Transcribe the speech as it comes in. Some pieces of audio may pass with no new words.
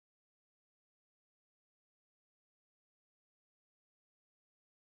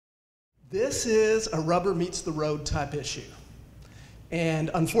This is a rubber meets the road type issue.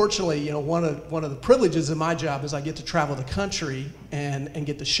 And unfortunately, one of the privileges of my job is I get to travel the country and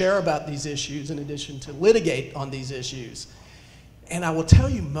get to share about these issues in addition to litigate on these issues. And I will tell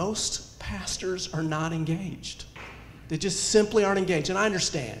you, most pastors are not engaged. They just simply aren't engaged. And I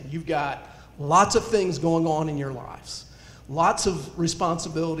understand you've got lots of things going on in your lives, lots of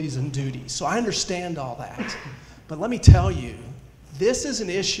responsibilities and duties. So I understand all that. But let me tell you, this is an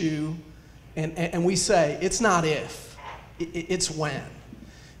issue, and we say it's not if, it's when.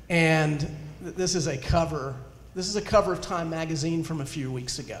 And this is a cover of Time magazine from a few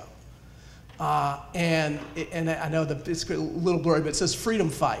weeks ago. And I know that it's a little blurry, but it says freedom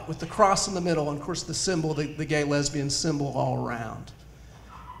fight with the cross in the middle and, of course, the symbol, the gay lesbian symbol all around.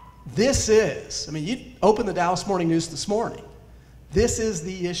 This is, you open the Dallas Morning News this morning. This is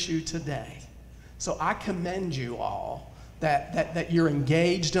the issue today. So I commend you all that you're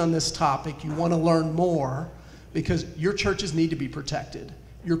engaged on this topic. You want to learn more because your churches need to be protected.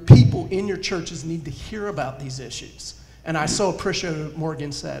 Your people in your churches need to hear about these issues. And I so appreciate what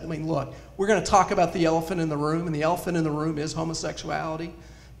Morgan said. Look, we're going to talk about the elephant in the room, and the elephant in the room is homosexuality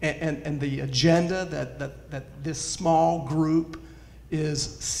and the agenda that this small group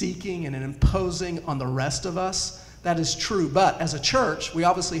is seeking and imposing on the rest of us. That is true. But as a church, we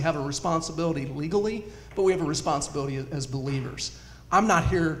obviously have a responsibility legally, but we have a responsibility as believers. I'm not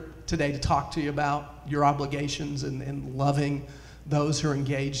here today to talk to you about your obligations and loving those who are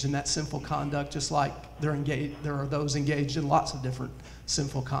engaged in that sinful conduct, just like there are those engaged in lots of different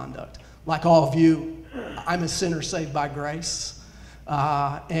sinful conduct. Like all of you, I'm a sinner saved by grace,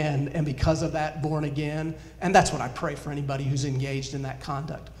 and because of that, born again. And that's what I pray for anybody who's engaged in that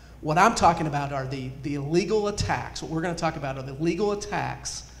conduct. What I'm talking about are the illegal attacks. What we're going to talk about are the legal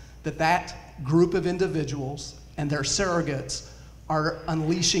attacks that group of individuals and their surrogates are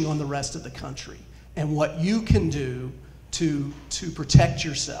unleashing on the rest of the country, and what you can do to protect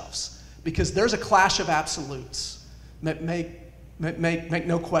yourselves. Because there's a clash of absolutes. Make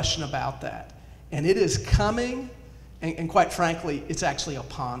no question about that. And it is coming, and quite frankly, it's actually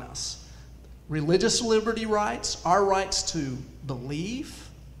upon us. Religious liberty rights, our rights to believe,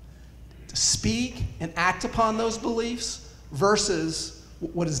 to speak and act upon those beliefs, versus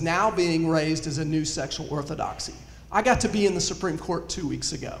what is now being raised as a new sexual orthodoxy. I got to be in the Supreme Court 2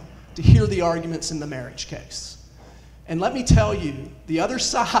 weeks ago to hear the arguments in the marriage case. And let me tell you, the other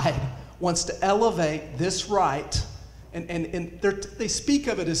side wants to elevate this right, and they speak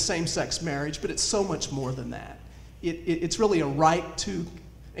of it as same-sex marriage, but it's so much more than that. It's really a right to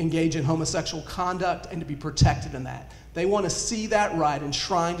engage in homosexual conduct and to be protected in that. They want to see that right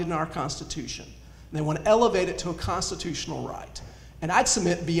enshrined in our Constitution. And they want to elevate it to a constitutional right. And I'd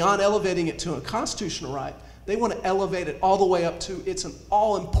submit beyond elevating it to a constitutional right, they want to elevate it all the way up to it's an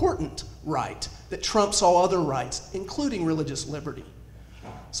all-important right that trumps all other rights, including religious liberty.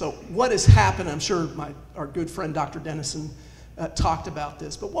 So what has happened, I'm sure our good friend Dr. Dennison talked about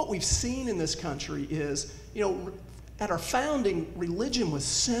this, but what we've seen in this country is, at our founding, religion was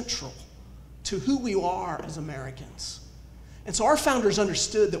central to who we are as Americans. And so our founders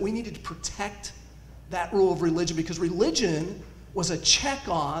understood that we needed to protect that rule of religion because religion was a check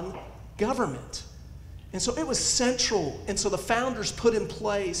on government. And so it was central. And so the founders put in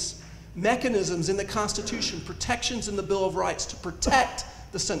place mechanisms in the Constitution, protections in the Bill of Rights to protect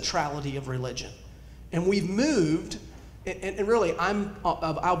the centrality of religion. And we've moved, and really,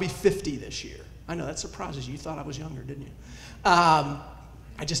 I'll be 50 this year. I know that surprises you. You thought I was younger, didn't you?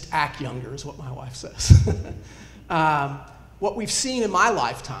 I just act younger is what my wife says. What we've seen in my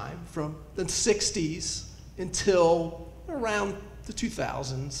lifetime from the 60s until around the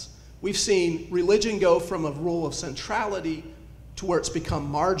 2000s, we've seen religion go from a rule of centrality to where it's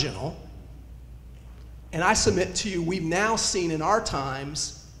become marginal. And I submit to you, we've now seen in our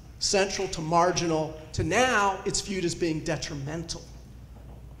times central to marginal to now it's viewed as being detrimental.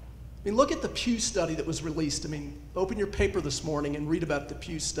 Look at the Pew study that was released. Open your paper this morning and read about the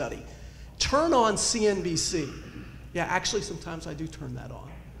Pew study. Turn on CNBC. Yeah, actually, sometimes I do turn that on.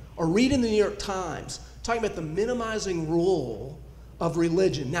 Or read in the New York Times, talking about the minimizing role of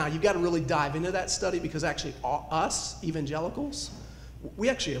religion. Now, you've got to really dive into that study because actually us, evangelicals, we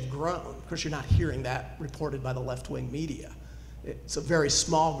actually have grown. Of course, you're not hearing that reported by the left-wing media. It's a very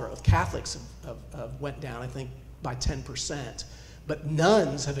small growth. Catholics have went down, I think, by 10%. But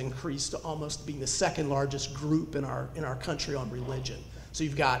nuns have increased to almost being the second largest group in our country on religion. So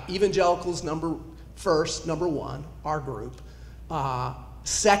you've got evangelicals number one, our group.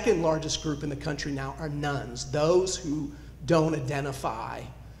 Second largest group in the country now are nuns, those who don't identify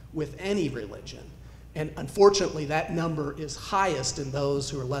with any religion. And unfortunately, that number is highest in those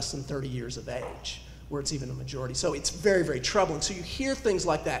who are less than 30 years of age, where it's even a majority. So it's very, very troubling. So you hear things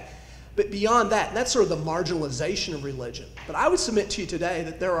like that. But beyond that, that's sort of the marginalization of religion. But I would submit to you today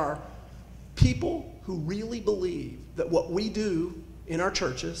that there are people who really believe that what we do in our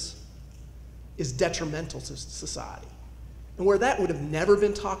churches is detrimental to society. And where that would have never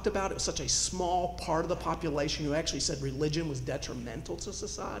been talked about, it was such a small part of the population who actually said religion was detrimental to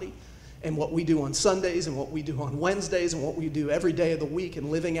society. And what we do on Sundays and what we do on Wednesdays and what we do every day of the week and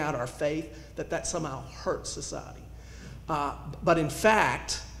living out our faith, that somehow hurts society. But in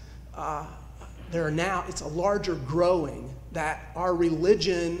fact, there are now, it's a larger growing that our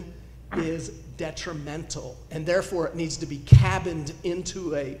religion is detrimental, and therefore it needs to be cabined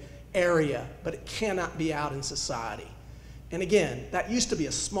into an area, but it cannot be out in society. And again, that used to be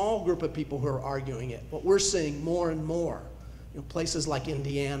a small group of people who are arguing it, but we're seeing more and more. Places like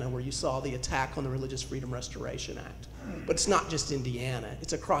Indiana, where you saw the attack on the Religious Freedom Restoration Act. But it's not just Indiana,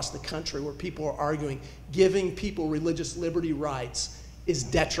 it's across the country where people are arguing giving people religious liberty rights is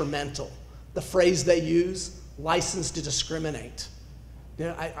detrimental. The phrase they use, license to discriminate.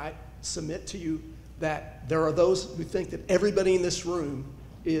 I submit to you that there are those who think that everybody in this room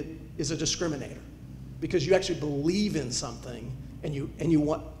is a discriminator because you actually believe in something and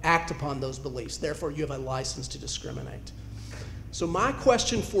you act upon those beliefs. Therefore, you have a license to discriminate. So my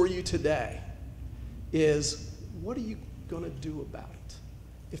question for you today is, what are you going to do about it?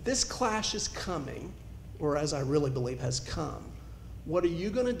 If this clash is coming, or as I really believe has come, what are you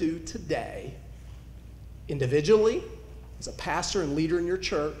going to do today, individually, as a pastor and leader in your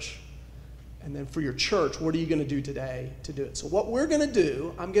church, and then for your church, what are you going to do today to do it? So what we're going to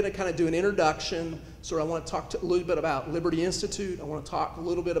do, I'm going to kind of do an introduction. So I want to talk a little bit about Liberty Institute. I want to talk a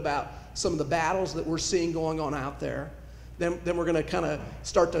little bit about some of the battles that we're seeing going on out there. Then we're going to kind of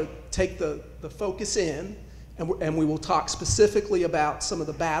start to take the focus in, and we will talk specifically about some of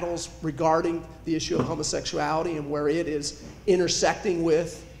the battles regarding the issue of homosexuality and where it is intersecting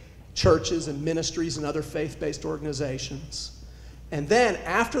with churches and ministries and other faith-based organizations. And then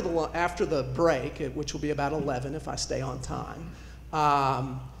after the break, which will be about 11 if I stay on time,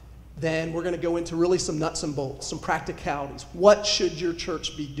 then we're going to go into really some nuts and bolts, some practicalities. What should your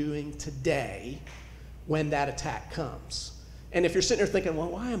church be doing today when that attack comes? And if you're sitting there thinking, well,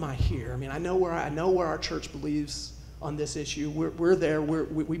 why am I here? I mean, I know where our church believes on this issue. We're there.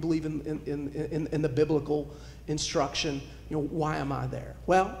 We believe in the biblical instruction. Why am I there?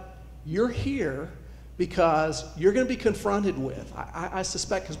 Well, you're here because you're going to be confronted with, I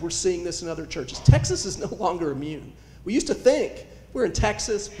suspect, because we're seeing this in other churches. Texas is no longer immune. We used to think we're in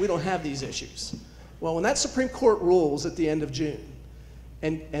Texas, we don't have these issues. Well, when that Supreme Court rules at the end of June,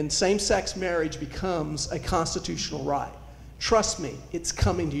 and same-sex marriage becomes a constitutional right, trust me, it's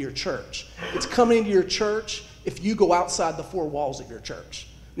coming to your church. It's coming to your church if you go outside the four walls of your church.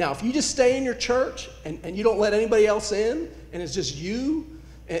 Now, if you just stay in your church and you don't let anybody else in, and it's just you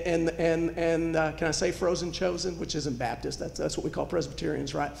and can I say frozen chosen, which isn't Baptist, that's what we call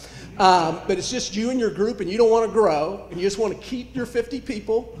Presbyterians, right? But it's just you and your group, and you don't want to grow, and you just want to keep your 50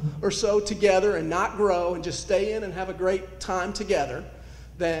 people or so together and not grow and just stay in and have a great time together,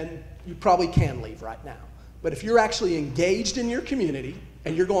 then you probably can leave right now. But if you're actually engaged in your community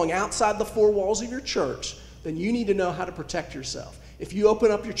and you're going outside the four walls of your church, then you need to know how to protect yourself. If you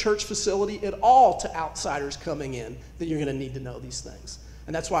open up your church facility at all to outsiders coming in, then you're going to need to know these things.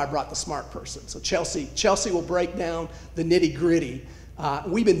 And that's why I brought the smart person. So Chelsea will break down the nitty-gritty.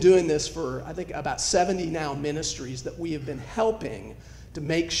 We've been doing this for, I think, about 70 now ministries that we have been helping to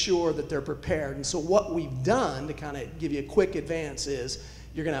make sure that they're prepared. And so what we've done, to kind of give you a quick advance, is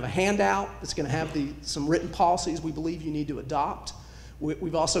you're going to have a handout that's going to have some written policies we believe you need to adopt.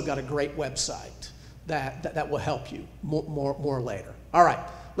 We've also got a great website that will help you more later. All right,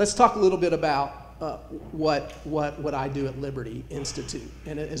 let's talk a little bit about what I do at Liberty Institute.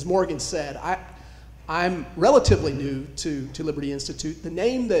 And as Morgan said, I'm relatively new to Liberty Institute. The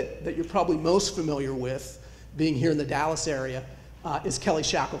name that you're probably most familiar with, being here in the Dallas area, is Kelly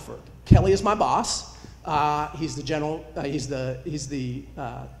Shackelford. Kelly is my boss. He's the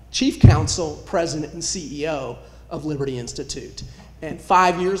chief counsel, president, and CEO of Liberty Institute. And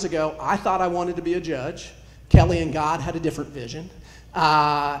 5 years ago, I thought I wanted to be a judge. Kelly and God had a different vision.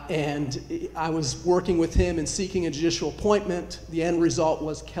 And I was working with him and seeking a judicial appointment. The end result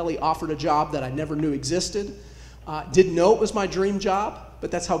was Kelly offered a job that I never knew existed. Didn't know it was my dream job,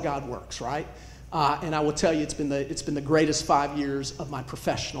 but that's how God works, right? And I will tell you, it's been the greatest 5 years of my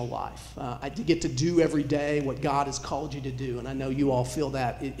professional life. I get to do every day what God has called you to do, and I know you all feel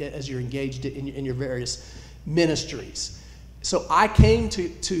that as you're engaged in your various ministries. So I came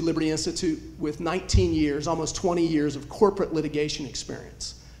to Liberty Institute with 19 years, almost 20 years of corporate litigation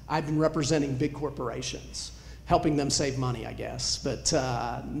experience. I've been representing big corporations, helping them save money, I guess. But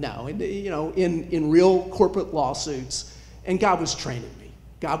no, in real corporate lawsuits, and God was training me.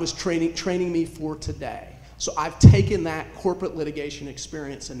 God was training me for today. So I've taken that corporate litigation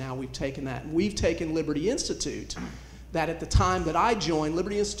experience, and now we've taken that, and we've taken Liberty Institute, that at the time that I joined,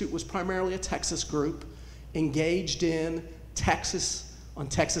 Liberty Institute was primarily a Texas group engaged in Texas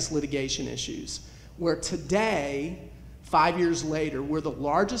litigation issues, where today, 5 years later, we're the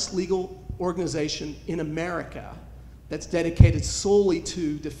largest legal organization in America that's dedicated solely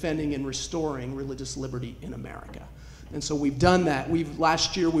to defending and restoring religious liberty in America. And so we've done that.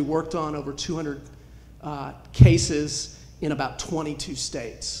 Last year we worked on over 200 cases in about 22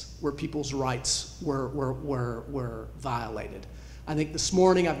 states where people's rights were violated. I think this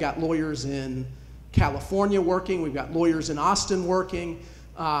morning I've got lawyers in California working. We've got lawyers in Austin working.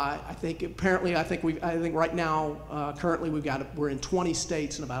 I think right now, currently we're in 20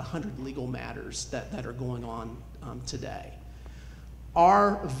 states and about 100 legal matters that are going on today.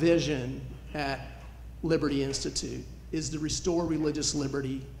 Our vision at Liberty Institute is to restore religious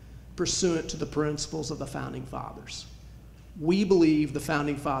liberty pursuant to the principles of the Founding Fathers. We believe the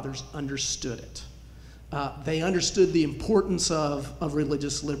Founding Fathers understood it. They understood the importance of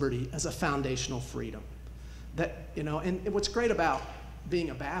religious liberty as a foundational freedom. And what's great about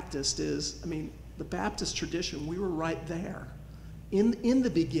being a Baptist is, the Baptist tradition, we were right there in the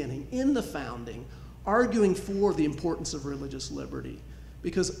beginning, in the founding, arguing for the importance of religious liberty,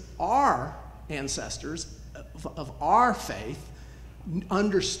 because our ancestors of our faith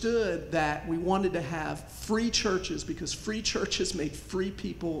understood that we wanted to have free churches because free churches made free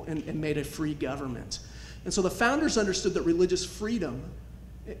people and made a free government. And so the founders understood that religious freedom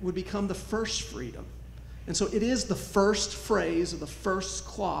would become the first freedom. And so it is the first phrase of the first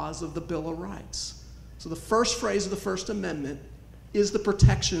clause of the Bill of Rights. So the first phrase of the First Amendment is the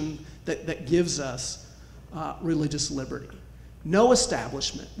protection that gives us religious liberty. No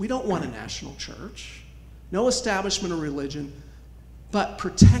establishment. We don't want a national church. No establishment of religion, but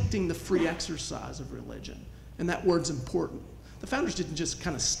protecting the free exercise of religion. And that word's important. The founders didn't just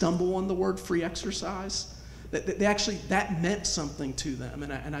kind of stumble on the word free exercise. That meant something to them.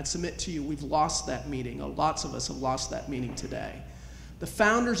 And I'd submit to you, we've lost that meaning. Lots of us have lost that meaning today. The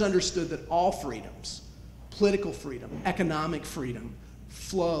founders understood that all freedoms, political freedom, economic freedom,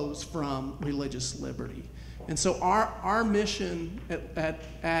 flows from religious liberty. And so our mission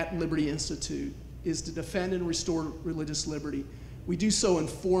at Liberty Institute is to defend and restore religious liberty. We do so in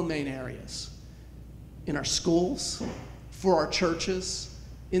four main areas: in our schools, for our churches,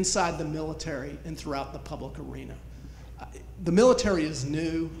 inside the military, and throughout the public arena. The military is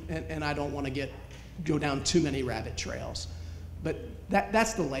new, and I don't want to go down too many rabbit trails, but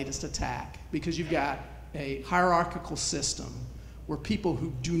that's the latest attack, because you've got a hierarchical system where people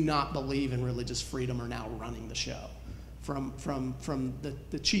who do not believe in religious freedom are now running the show, from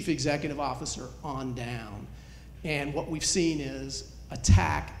the chief executive officer on down. And what we've seen is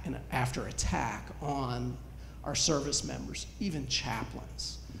attack and after attack on our service members, even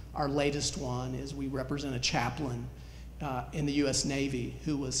chaplains. Our latest one is we represent a chaplain in the U.S. Navy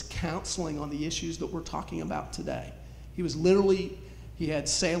who was counseling on the issues that we're talking about today. He had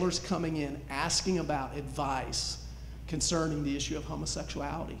sailors coming in asking about advice concerning the issue of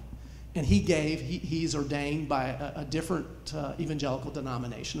homosexuality. And he's ordained by a different evangelical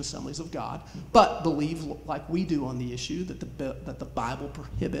denomination, Assemblies of God, but believe like we do on the issue that the Bible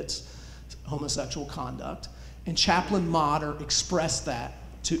prohibits homosexual conduct. And Chaplain Motter expressed that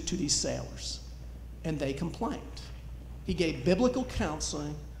to these sailors, and they complained. He gave biblical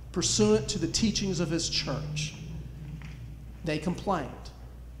counseling pursuant to the teachings of his church. They complained.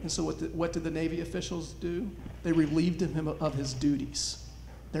 And so what did the Navy officials do? They relieved him of his duties.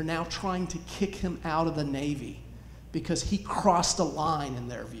 They're now trying to kick him out of the Navy because he crossed a line in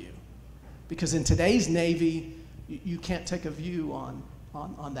their view. Because in today's Navy, you can't take a view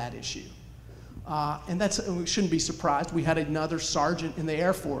on that issue. And we shouldn't be surprised. We had another sergeant in the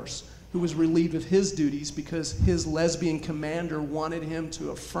Air Force who was relieved of his duties because his lesbian commander wanted him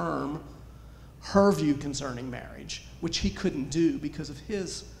to affirm her view concerning marriage, which he couldn't do because of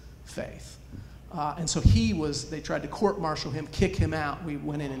his faith. And so they tried to court-martial him, kick him out. We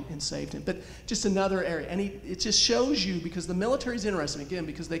went in and saved him. But just another area. And it just shows you, because the military is interesting, again,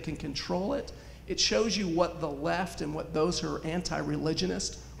 because they can control it, it shows you what the left and what those who are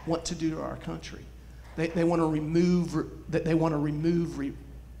anti-religionist want to do to our country. They want to remove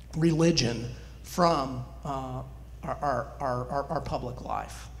religion from our public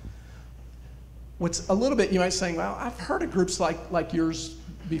life. what's a little bit, you might be saying, well, I've heard of groups like yours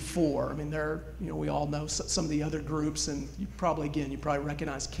before. I mean, we all know some of the other groups, and you probably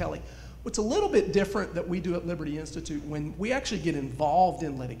recognize Kelly. What's a little bit different that we do at Liberty Institute when we actually get involved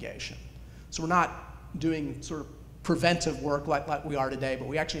in litigation. So we're not doing sort of preventive work like we are today, but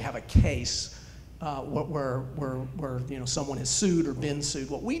we actually have a case where someone has sued or been sued.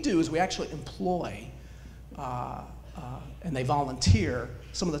 What we do is we actually employ and they volunteer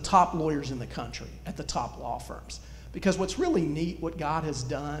some of the top lawyers in the country at the top law firms. Because what's really neat, what God has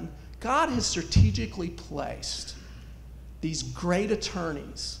done, God has strategically placed these great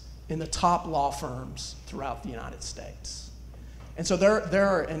attorneys in the top law firms throughout the United States. And so there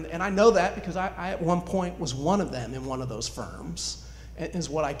are, and I know that because I at one point was one of them in one of those firms, is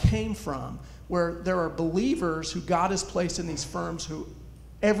what I came from, where there are believers who God has placed in these firms who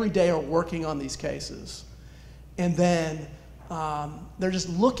every day are working on these cases. And then they're just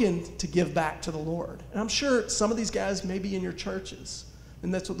looking to give back to the Lord. And I'm sure some of these guys may be in your churches.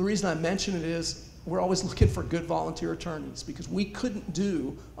 And that's what the reason I mention it is we're always looking for good volunteer attorneys because we couldn't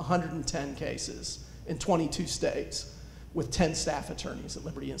do 110 cases in 22 states with 10 staff attorneys at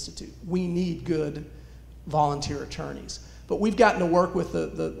Liberty Institute. We need good volunteer attorneys. But we've gotten to work with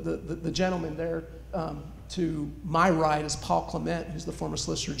the gentleman there to my right is Paul Clement, who's the former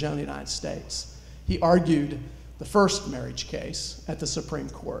Solicitor General of the United States. He argued the first marriage case at the Supreme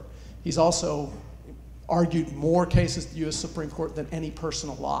Court. He's also argued more cases at the U.S. Supreme Court than any person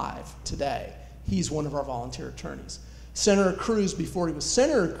alive today. He's one of our volunteer attorneys. Senator Cruz, before he was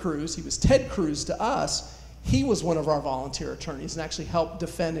Senator Cruz, he was Ted Cruz to us. He was one of our volunteer attorneys and actually helped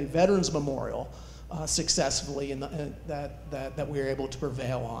defend a veterans memorial successfully that we were able to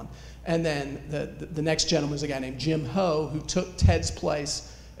prevail on. And then the next gentleman was a guy named Jim Ho, who took Ted's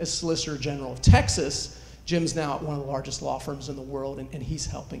place as Solicitor General of Texas. Jim's now at one of the largest law firms in the world, and he's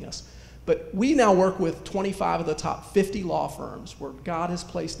helping us. But we now work with 25 of the top 50 law firms where God has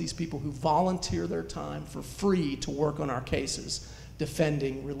placed these people who volunteer their time for free to work on our cases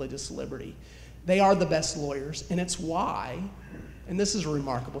defending religious liberty. They are the best lawyers, and it's why, and this is a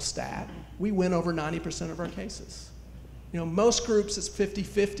remarkable stat, we win over 90% of our cases. You know, most groups it's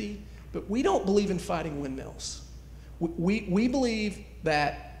 50-50, but we don't believe in fighting windmills. We believe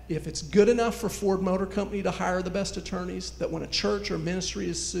that if it's good enough for Ford Motor Company to hire the best attorneys, that when a church or ministry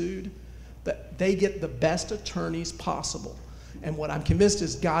is sued, that they get the best attorneys possible. And what I'm convinced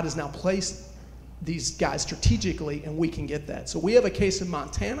is God has now placed these guys strategically, and we can get that. So we have a case in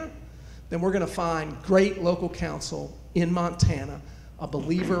Montana, then we're going to find great local counsel in Montana, a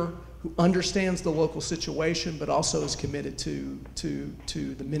believer who understands the local situation, but also is committed to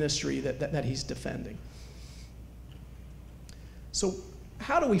the ministry that he's defending. So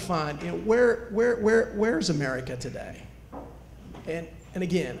how do we find, where's America today? And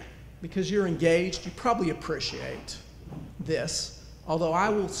again, because you're engaged, you probably appreciate this, although I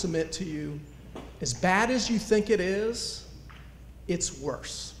will submit to you, as bad as you think it is, it's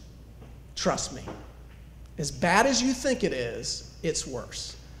worse. Trust me. As bad as you think it is, it's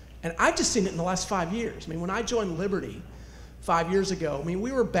worse. And I've just seen it in the last 5 years. I mean, when I joined Liberty 5 years ago, I mean,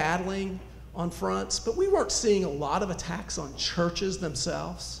 we were battling on fronts, but we weren't seeing a lot of attacks on churches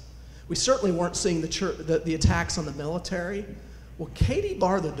themselves. We certainly weren't seeing the attacks on the military. Well, Katie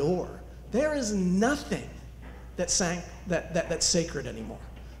barred the door. There is nothing that's sacred anymore.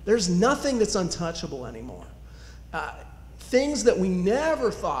 There's nothing that's untouchable anymore. Things that we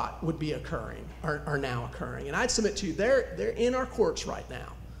never thought would be occurring are now occurring. And I'd submit to you, they're in our courts right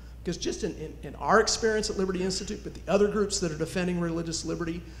now. Because just in our experience at Liberty Institute, but the other groups that are defending religious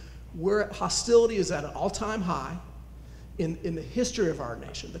liberty, hostility is at an all-time high in the history of our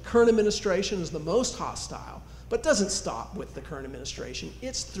nation. The current administration is the most hostile, but doesn't stop with the current administration.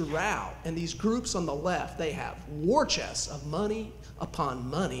 It's throughout. And these groups on the left, they have war chests of money upon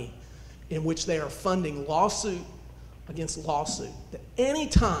money in which they are funding lawsuit against lawsuit. That any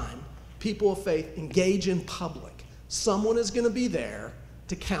time people of faith engage in public, someone is going to be there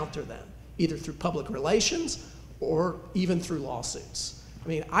to counter them, either through public relations or even through lawsuits. I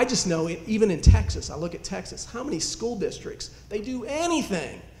mean, I just know even in Texas, I look at Texas, how many school districts, they do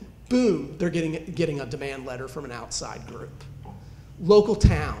anything, boom, they're getting a demand letter from an outside group. Local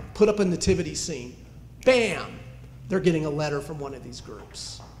town, put up a nativity scene, bam, they're getting a letter from one of these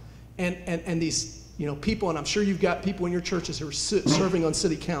groups. And these people, and I'm sure you've got people in your churches who are serving on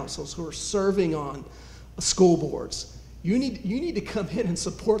city councils, who are serving on school boards. You need to come in and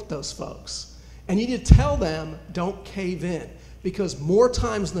support those folks. And you need to tell them, don't cave in. Because more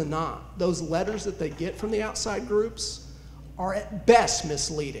times than not, those letters that they get from the outside groups are at best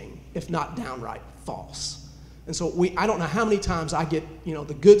misleading, if not downright false. And so I don't know how many times I get,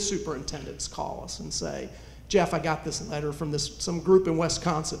 the good superintendents call us and say, Jeff, I got this letter from some group in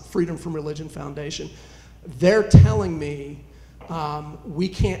Wisconsin, Freedom from Religion Foundation. They're telling me we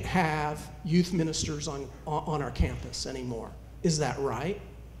can't have youth ministers on our campus anymore. Is that right?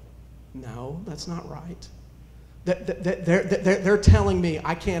 No, that's not right. They're telling me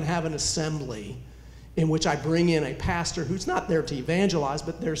I can't have an assembly in which I bring in a pastor who's not there to evangelize,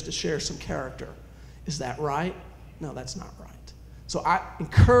 but there's to share some character. Is that right? No, that's not right. So I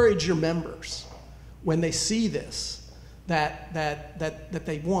encourage your members, when they see this, that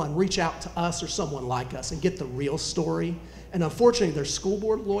they, one, reach out to us or someone like us and get the real story. And unfortunately, there's school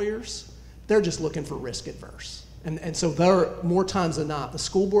board lawyers, they're just looking for risk adverse. And so they're, more times than not, the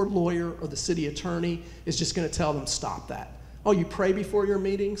school board lawyer or the city attorney is just going to tell them, stop that. Oh, you pray before your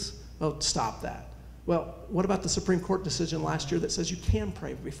meetings? Oh, stop that. Well, what about the Supreme Court decision last year that says you can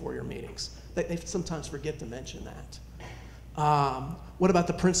pray before your meetings? They sometimes forget to mention that. What about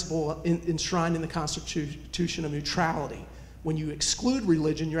the principle enshrined in the Constitution of neutrality? When you exclude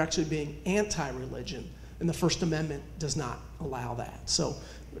religion, you're actually being anti-religion, and the First Amendment does not allow that. So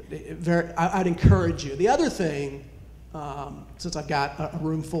I'd encourage you. The other thing, since I've got a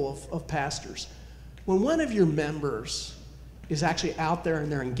room full of pastors, when one of your members is actually out there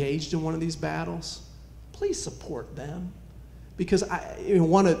and they're engaged in one of these battles, please support them. Because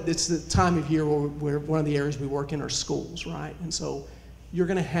it's the time of year where one of the areas we work in are schools, right? And so you're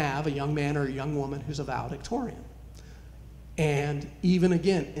going to have a young man or a young woman who's a valedictorian. And even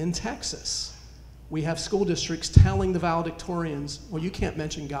again, in Texas, we have school districts telling the valedictorians, well, you can't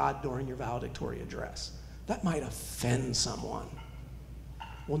mention God during your valedictorian address. That might offend someone.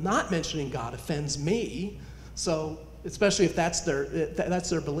 Well, not mentioning God offends me. So, especially if that's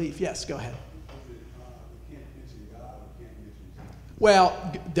their belief. Yes, go ahead. Well,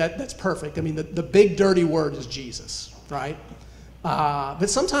 that's perfect. I mean, the big dirty word is Jesus, right? But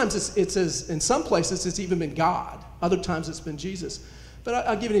sometimes in some places it's even been God. Other times it's been Jesus. But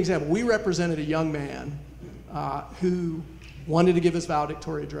I'll give you an example. We represented a young man who wanted to give his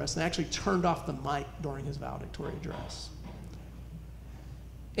valedictorian address and actually turned off the mic during his valedictorian address.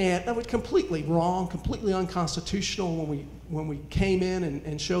 And that was completely wrong, completely unconstitutional when we came in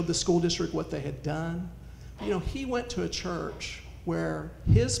and showed the school district what they had done. He went to a church where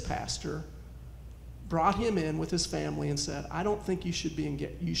his pastor brought him in with his family and said, I don't think you should be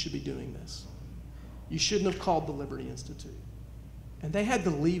doing this. You shouldn't have called the Liberty Institute. And they had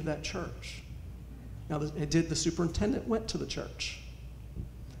to leave that church. Now, the superintendent went to the church.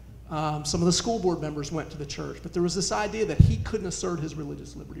 Some of the school board members went to the church, but there was this idea that he couldn't assert his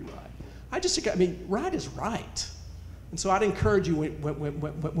religious liberty right. Right is right. And so I'd encourage you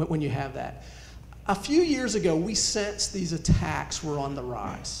when you have that. A few years ago, we sensed these attacks were on the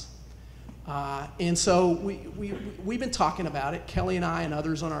rise. And so we've been talking about it. Kelly and I and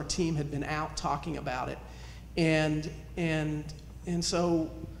others on our team had been out talking about it. And so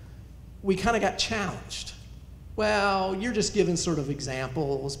we kind of got challenged. Well, you're just giving sort of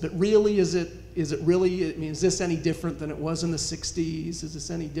examples, but really, is it really, is this any different than it was in the 60s? Is this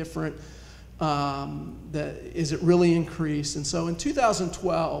any different? Is it really increased? And so in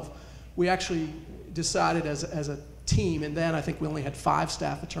 2012, we actually decided as a team, and then I think we only had 5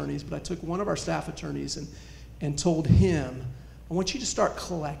 staff attorneys, but I took one of our staff attorneys and told him, I want you to start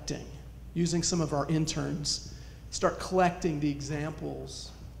collecting, using some of our interns, start collecting the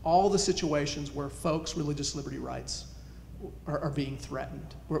examples, all the situations where folks' religious liberty rights are being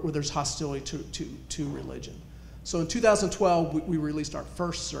threatened, where there's hostility to religion. So in 2012, we released our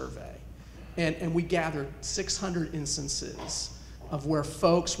first survey, and we gathered 600 instances of where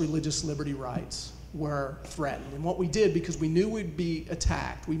folks' religious liberty rights were threatened. And what we did, because we knew we'd be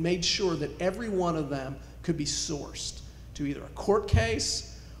attacked, we made sure that every one of them could be sourced to either a court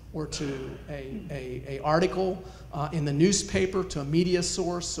case or to a article in the newspaper, to a media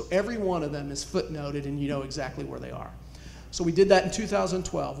source. So every one of them is footnoted and you know exactly where they are. So we did that in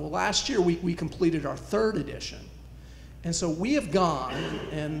 2012. Well, last year we completed our 3rd edition. And so we have gone,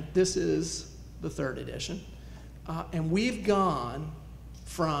 and this is the 3rd edition, and we've gone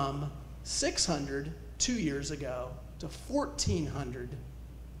from 600 2 years ago to 1,400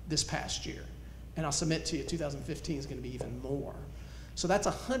 this past year. And I'll submit to you, 2015 is going to be even more. So that's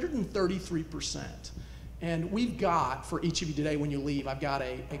 133%. And we've got, for each of you today when you leave, I've got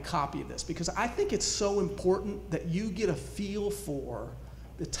a copy of this, because I think it's so important that you get a feel for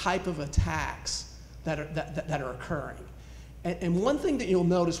the type of attacks that are occurring. And one thing that you'll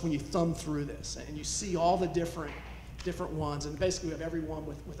notice when you thumb through this and you see all the different ones, and basically we have every one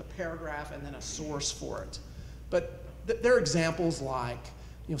with a paragraph and then a source for it. But there are examples like,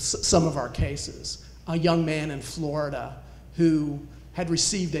 some of our cases. a young man in Florida who had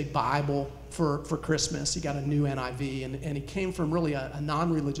received a Bible for Christmas. He got a new NIV, and he came from really a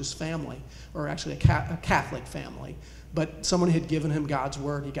non-religious family, or actually a Catholic family. But someone had given him God's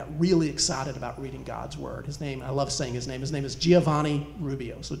Word. He got really excited about reading God's Word. His name, I love saying his name is Giovanni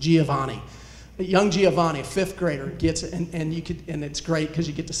Rubio. So Giovanni, a young Giovanni, a fifth grader, gets it, and it's great because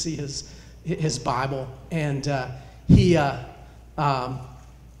you get to see his Bible, and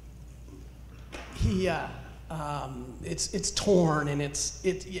it's torn, and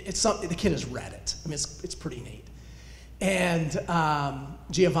it's something, the kid has read it. I mean, it's pretty neat. And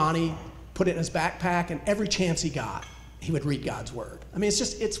Giovanni put it in his backpack, and every chance he got, he would read God's Word. I mean,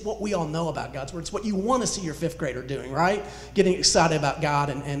 it's what we all know about God's Word. It's what you want to see your fifth grader doing, right? Getting excited about God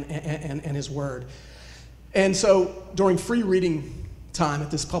and His Word. And so during free reading time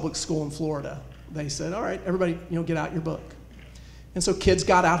at this public school in Florida, they said, all right, everybody, get out your book. And so kids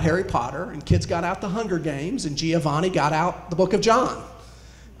got out Harry Potter, and kids got out the Hunger Games, and Giovanni got out the book of John.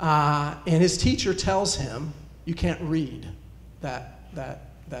 And his teacher tells him, you can't read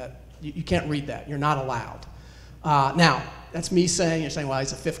you can't read that. You're not allowed. Now, that's me saying, you're saying, well,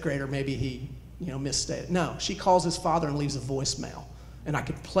 he's a fifth grader, maybe he, misstated. No, she calls his father and leaves a voicemail. And I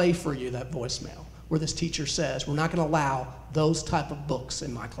could play for you that voicemail where this teacher says, we're not going to allow those type of books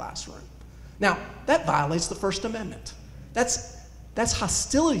in my classroom. Now, that violates the First Amendment. That's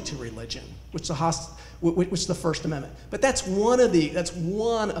hostility to religion, which the First Amendment. But that's one of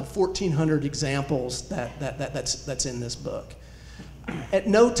 1,400 examples that's in this book. At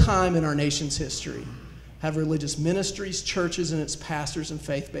no time in our nation's history have religious ministries, churches, and its pastors and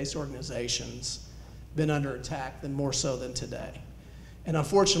faith-based organizations been under attack more so than today. And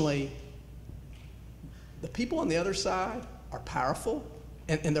unfortunately, the people on the other side are powerful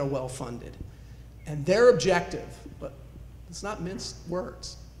and they're well-funded. And their objective, but it's not minced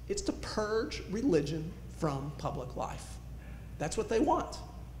words, it's to purge religion from public life. That's what they want.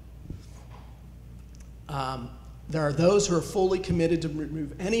 There are those who are fully committed to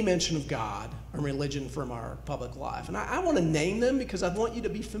remove any mention of God or religion from our public life. And I want to name them because I want you to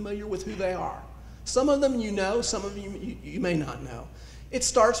be familiar with who they are. Some of them you know, some of them you may not know. It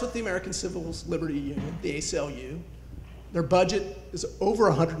starts with the American Civil Liberty Union, the ACLU. Their budget is over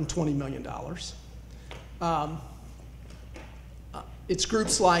 $120 million. It's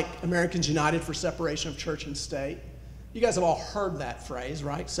groups like Americans United for Separation of Church and State. You guys have all heard that phrase,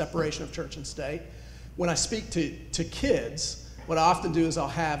 right? Separation of church and state. When I speak to kids, what I often do is I'll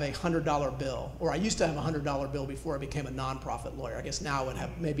have a $100 bill, or I used to have a $100 bill before I became a nonprofit lawyer. I guess now I would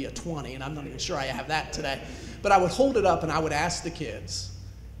have maybe a 20, and I'm not even sure I have that today. But I would hold it up and I would ask the kids,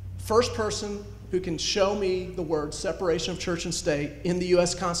 first person who can show me the word separation of church and state in the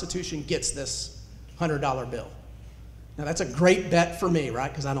U.S. Constitution gets this $100 bill. Now that's a great bet for me, right?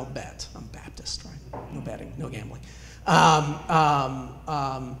 Because I don't bet. I'm Baptist, right? No betting, no gambling.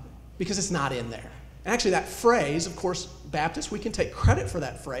 Because it's not in there. Actually, that phrase, of course, Baptists, we can take credit for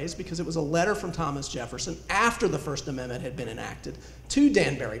that phrase because it was a letter from Thomas Jefferson after the First Amendment had been enacted to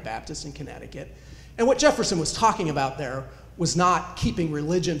Danbury Baptist in Connecticut. And what Jefferson was talking about there was not keeping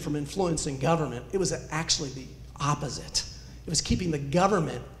religion from influencing government. It was actually the opposite. It was keeping the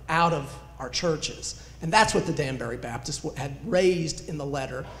government out of our churches. And that's what the Danbury Baptist had raised in the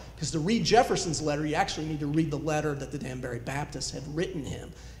letter. Because to read Jefferson's letter, you actually need to read the letter that the Danbury Baptist had written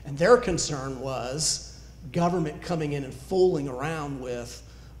him. And their concern was government coming in and fooling around with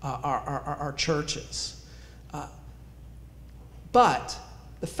our churches. But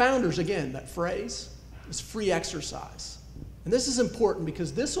the founders, again, that phrase is free exercise. And this is important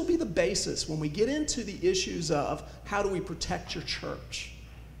because this will be the basis when we get into the issues of how do we protect your church.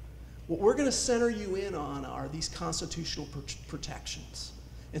 What we're going to center you in on are these constitutional protections.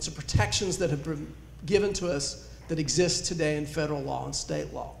 It's the protections that have been given to us that exist today in federal law and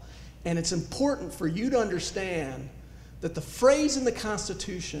state law. And it's important for you to understand that the phrase in the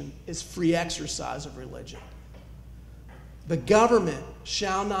Constitution is free exercise of religion. The government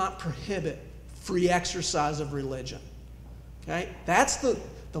shall not prohibit free exercise of religion. Okay? That's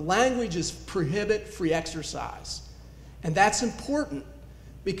the language is prohibit free exercise. And that's important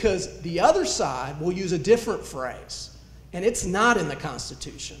because the other side will use a different phrase, and it's not in the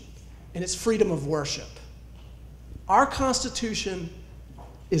Constitution, and it's freedom of worship. Our Constitution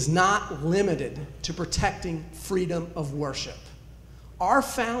is not limited to protecting freedom of worship. Our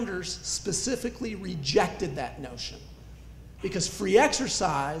founders specifically rejected that notion because free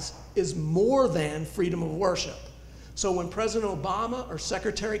exercise is more than freedom of worship. So when President Obama or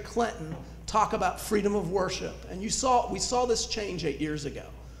Secretary Clinton talk about freedom of worship, and we saw this change 8 years ago,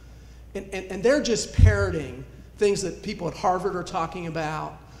 and they're just parroting things that people at Harvard are talking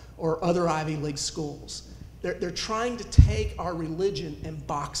about, or other Ivy League schools. They're trying to take our religion and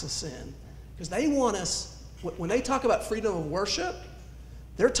box us in. Because they want us, when they talk about freedom of worship,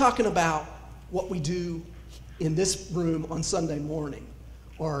 they're talking about what we do in this room on Sunday morning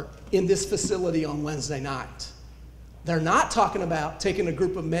or in this facility on Wednesday night. They're not talking about taking a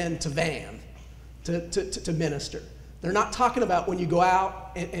group of men to Van to minister. They're not talking about when you go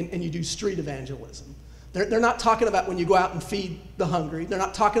out and you do street evangelism. They're not talking about when you go out and feed the hungry. They're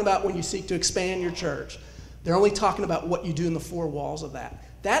not talking about when you seek to expand your church. They're only talking about what you do in the four walls of that.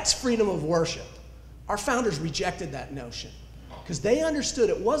 That's freedom of worship. Our founders rejected that notion because they understood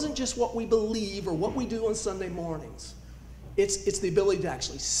it wasn't just what we believe or what we do on Sunday mornings. It's the ability to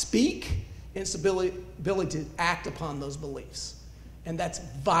actually speak and its ability to act upon those beliefs. And that's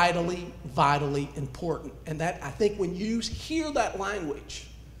vitally, vitally important. And that, I think, when you hear that language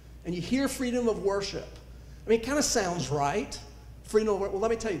and you hear freedom of worship, I mean, it kind of sounds right. Freedom of worship. Well, let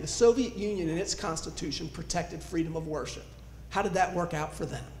me tell you, the Soviet Union in its constitution protected freedom of worship. How did that work out for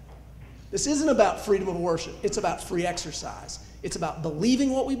them? This isn't about freedom of worship. It's about free exercise. It's about believing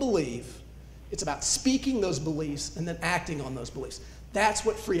what we believe. It's about speaking those beliefs and then acting on those beliefs. That's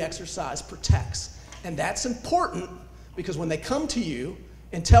what free exercise protects. And that's important because when they come to you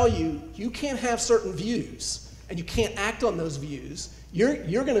and tell you you can't have certain views and you can't act on those views,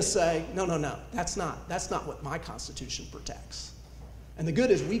 you're going to say, no, that's not what my Constitution protects. And the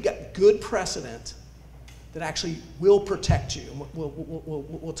good is we've got good precedent that actually will protect you. And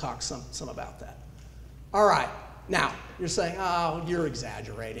we'll talk some about that. All right. Now, you're saying, oh, you're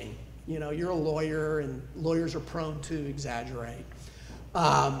exaggerating. You know, you're a lawyer, and lawyers are prone to exaggerate.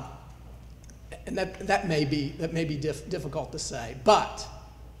 And that may be difficult to say. But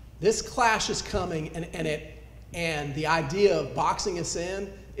this clash is coming, and the idea of boxing us in,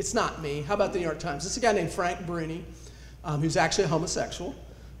 it's not me. How about the New York Times? This is a guy named Frank Bruni, who's actually a homosexual.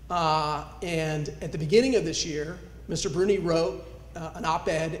 And at the beginning of this year, Mr. Bruni wrote an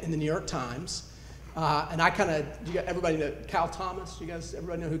op-ed in the New York Times. And I kind of, everybody know Cal Thomas?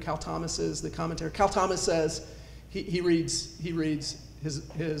 Everybody know who Cal Thomas is, the commentator? Cal Thomas says he reads the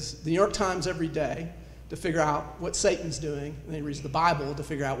New York Times every day to figure out what Satan's doing, and then he reads the Bible to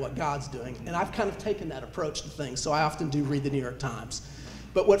figure out what God's doing. And I've kind of taken that approach to things, so I often do read the New York Times.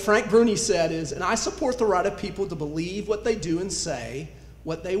 But what Frank Bruni said is, and I support the right of people to believe what they do and say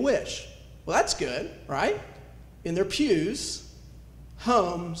what they wish. Well, that's good, right? In their pews,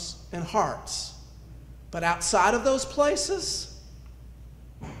 homes, and hearts. But outside of those places,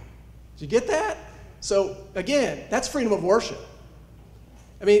 did you get that? So again, that's freedom of worship.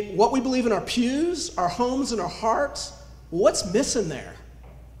 I mean, what we believe in our pews, our homes, and our hearts, what's missing there?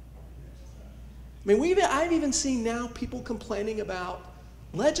 I mean, I've even seen now people complaining about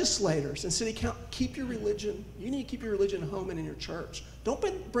legislators and city council. Keep your religion. You need to keep your religion home and in your church. Don't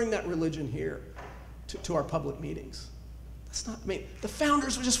bring that religion here to our public meetings. That's not, I mean, the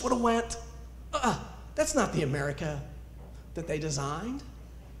founders just would have went, that's not the America that they designed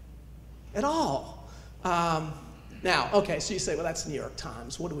at all. Now, okay, so you say, well, that's the New York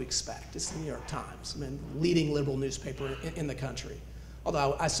Times. What do we expect? It's the New York Times, I mean, leading liberal newspaper in the country.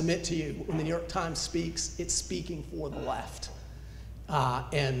 Although I submit to you, when the New York Times speaks, it's speaking for the left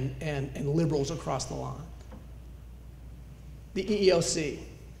and liberals across the line. The EEOC,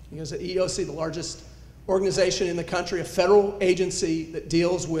 because the EEOC, the largest organization in the country, a federal agency that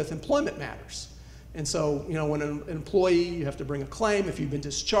deals with employment matters. And so, you know, when an employee, you have to bring a claim if you've been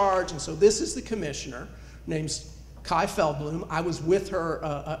discharged. And so this is the commissioner, named Kai Feldblum. I was with her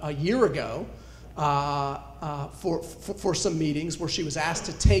a year ago for some meetings where she was asked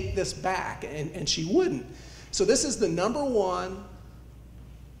to take this back, and she wouldn't. So this is the #1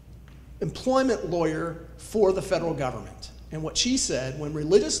 employment lawyer for the federal government. And what she said, when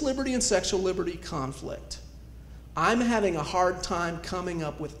religious liberty and sexual liberty conflict, I'm having a hard time coming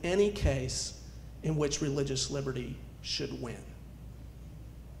up with any case in which religious liberty should win.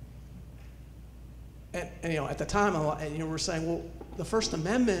 And you know, at the time, we're saying, well, the First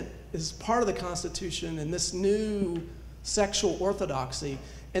Amendment is part of the Constitution, and this new sexual orthodoxy,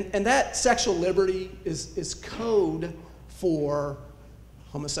 and that sexual liberty is code for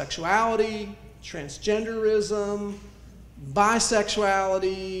homosexuality, transgenderism,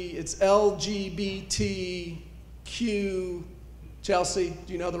 bisexuality, it's LGBTQ. Chelsea,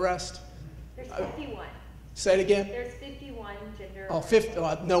 do you know the rest? There's 51. Say it again. There's 51 gender. Oh, 50,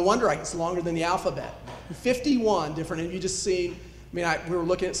 no wonder it's longer than the alphabet. 51 different, and you just see, I mean, we were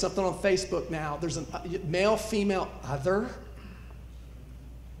looking at something on Facebook now. There's a male, female, other.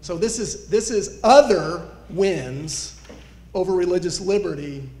 So this is other wins over religious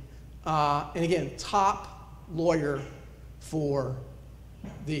liberty. And again, top lawyer for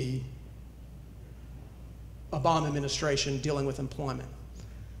the Obama administration dealing with employment.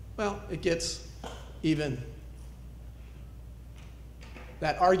 Well, it gets even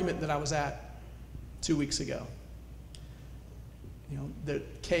that argument that I was at 2 weeks ago. You know, the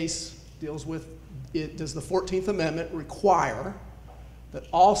case deals with, does the 14th Amendment require that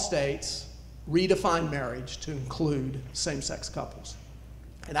all states redefine marriage to include same-sex couples?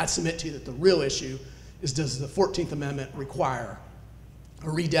 And I submit to you that the real issue is, does the 14th Amendment require a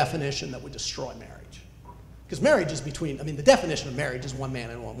redefinition that would destroy marriage? Because marriage is between, I mean, the definition of marriage is one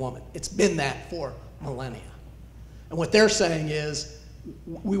man and one woman. It's been that for millennia. And what they're saying is,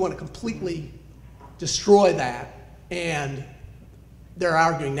 we want to completely destroy that, and they're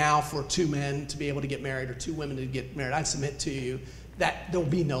arguing now for 2 men to be able to get married or 2 women to get married. I submit to you that there'll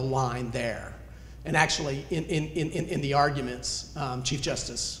be no line there. And actually, in the arguments, Chief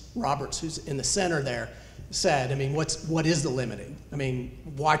Justice Roberts, who's in the center there, said, I mean, what is the limiting? I mean,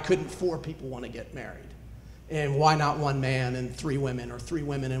 why couldn't 4 people want to get married? And why not 1 man and 3 women, or 3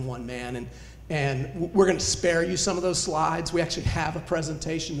 women and 1 man? And we're going to spare you some of those slides. We actually have a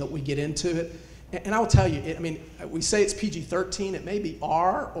presentation that we get into it. And I will tell you, I mean, we say it's PG-13. It may be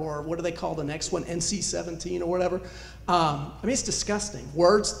R, or what do they call the next one, NC-17 or whatever. I mean, it's disgusting.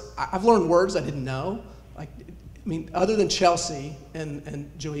 Words, I've learned words I didn't know. Like, I mean, other than Chelsea and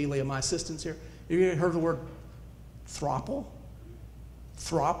Joelia, my assistants here, have you heard the word throuple?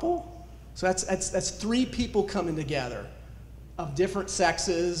 Throuple? So that's 3 people coming together of different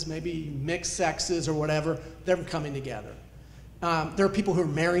sexes, maybe mixed sexes or whatever. They're coming together. There are people who are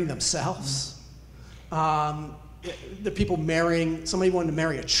marrying themselves. There are people marrying, somebody wanted to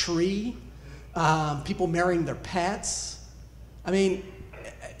marry a tree. People marrying their pets. I mean,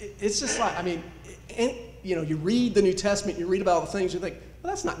 it's just like, I mean, you know, you read the New Testament, you read about all the things, you think,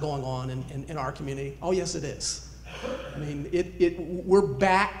 well, that's not going on in our community. Oh, yes, it is. I mean, we're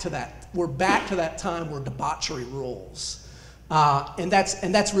back to that. We're back to that time where debauchery rules. And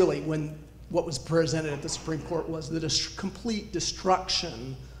that's really when what was presented at the Supreme Court was the complete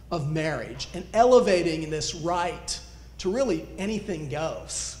destruction of marriage and elevating this right to really anything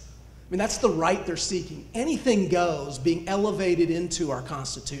goes. I mean, that's the right they're seeking. Anything goes, being elevated into our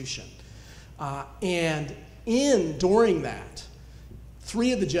Constitution. And during that,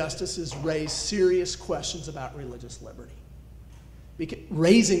 3 of the justices raised serious questions about religious liberty.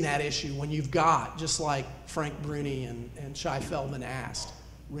 Raising that issue when you've got, just like Frank Bruni and Shai Feldman asked,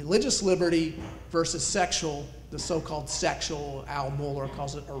 religious liberty versus sexual, the so-called sexual, Al Mohler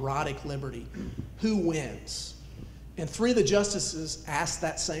calls it erotic liberty. Who wins? And 3 of the justices asked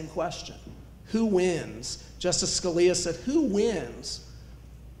that same question. Who wins? Justice Scalia said, who wins?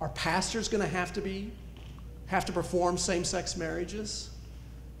 Are pastors going to have to perform same-sex marriages?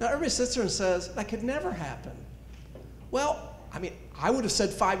 Now everybody sits there and says, that could never happen. Well, I mean, I would have said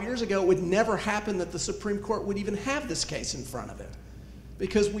 5 years ago it would never happen that the Supreme Court would even have this case in front of it.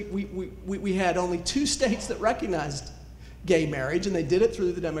 Because we had only 2 states that recognized gay marriage, and they did it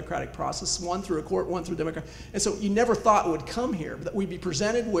through the democratic process, 1 through a court, 1 through Democrat. And so you never thought it would come here, that we'd be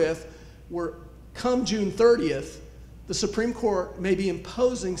presented with, where come June 30th, the Supreme Court may be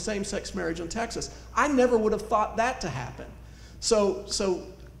imposing same-sex marriage in Texas. I never would have thought that to happen. So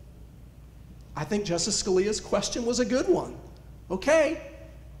I think Justice Scalia's question was a good one. Okay,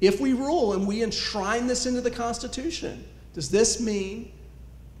 if we rule and we enshrine this into the Constitution, does this mean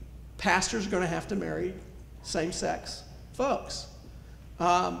pastors are going to have to marry same-sex folks?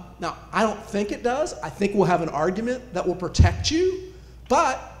 Now, I don't think it does. I think we'll have an argument that will protect you,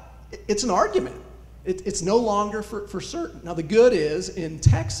 but it's an argument. It's no longer for certain. Now, the good is, in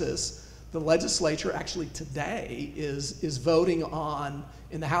Texas, the legislature actually today is voting on,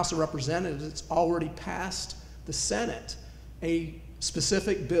 in the House of Representatives, it's already passed the Senate, a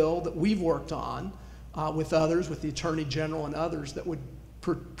specific bill that we've worked on with others, with the Attorney General and others, that would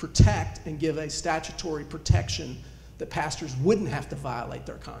protect and give a statutory protection that pastors wouldn't have to violate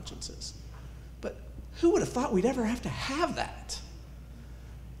their consciences. But who would have thought we'd ever have to have that?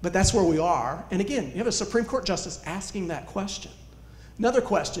 But that's where we are. And again, you have a Supreme Court justice asking that question. Another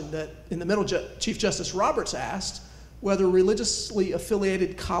question that in the middle, Chief Justice Roberts asked, whether religiously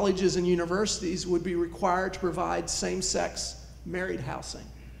affiliated colleges and universities would be required to provide same-sex married housing.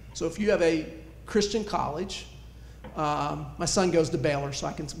 So if you have a Christian college, my son goes to Baylor,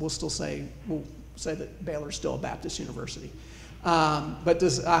 so we'll say that Baylor's still a Baptist university. But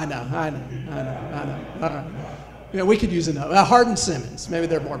I know. You know, we could use another. Hardin Simmons, maybe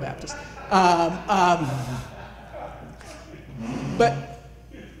they're more Baptist. But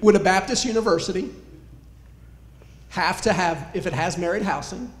would a Baptist university have to have, if it has married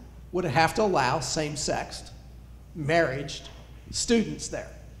housing, would it have to allow same-sex marriage students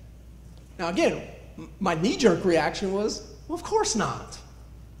there. Now again, my knee-jerk reaction was, well, of course not.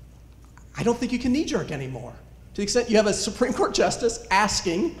 I don't think you can knee-jerk anymore, to the extent you have a Supreme Court justice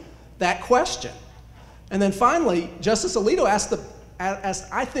asking that question. And then finally, Justice Alito asked,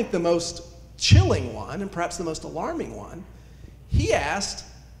 I think, the most chilling one, and perhaps the most alarming one. He asked,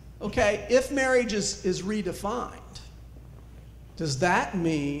 okay, if marriage is redefined, does that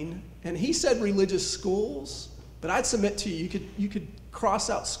mean, and he said religious schools, but I'd submit to you, you could cross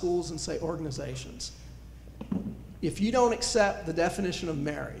out schools and say organizations. If you don't accept the definition of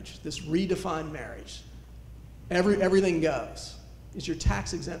marriage, this redefined marriage, everything goes. Is your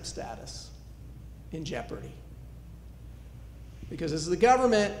tax-exempt status in jeopardy? Because this is the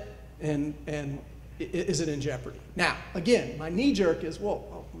government, and is it in jeopardy? Now, again, my knee-jerk is,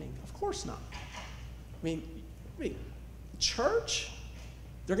 well, I mean, of course not. I mean, church,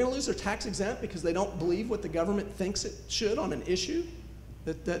 they're going to lose their tax-exempt because they don't believe what the government thinks it should on an issue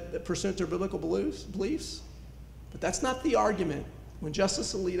that pursuant to their biblical beliefs? But that's not the argument when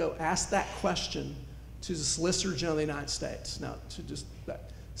Justice Alito asked that question to the Solicitor General of the United States. Now,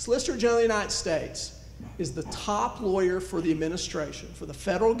 Solicitor General of the United States is the top lawyer for the administration, for the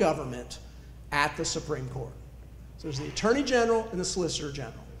federal government at the Supreme Court. So there's the Attorney General and the Solicitor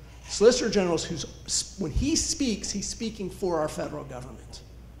General. Solicitor General is when he speaks, he's speaking for our federal government.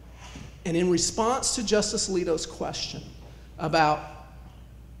 And in response to Justice Alito's question about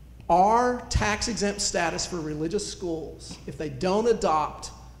our tax-exempt status for religious schools if they don't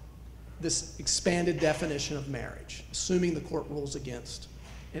adopt this expanded definition of marriage, assuming the court rules against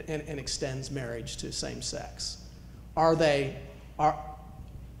and extends marriage to same sex,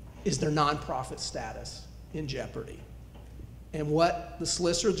 is their nonprofit status in jeopardy? And what the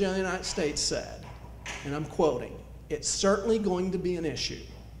Solicitor General of the United States said, and I'm quoting, "It's certainly going to be an issue.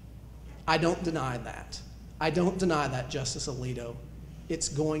 I don't deny that. I don't deny that, Justice Alito. It's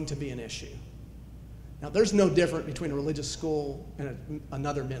going to be an issue." Now, there's no difference between a religious school and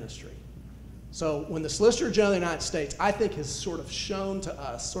another ministry. So when the Solicitor General of the United States, I think, has sort of shown to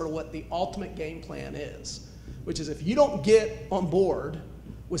us sort of what the ultimate game plan is, which is if you don't get on board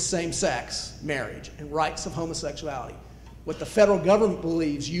with same-sex marriage and rights of homosexuality, what the federal government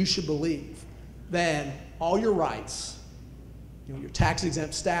believes you should believe, then all your rights, your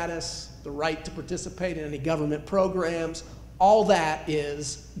tax-exempt status, the right to participate in any government programs, all that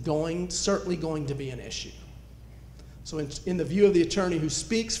is certainly going to be an issue. So in the view of the attorney who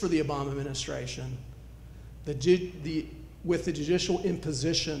speaks for the Obama administration, with the judicial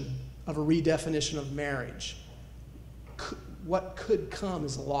imposition of a redefinition of marriage, what could come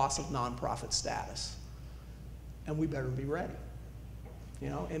is a loss of nonprofit status. And we better be ready.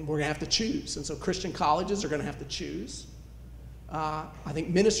 And we're going to have to choose. And so Christian colleges are going to have to choose. I think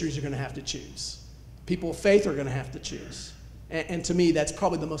ministries are going to have to choose. People of faith are going to have to choose. And to me, that's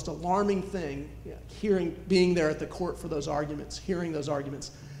probably the most alarming thing, being there at the court for those arguments, hearing those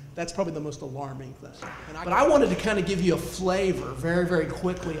arguments, that's probably the most alarming thing. But I wanted to kind of give you a flavor, very, very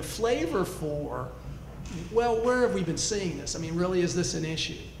quickly, a flavor for, well, where have we been seeing this? I mean, really, is this an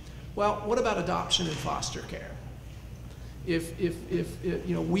issue? Well, what about adoption and foster care? If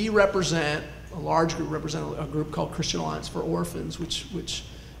we represent, a large group, represent a group called Christian Alliance for Orphans, which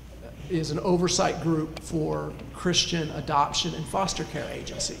is an oversight group for Christian adoption and foster care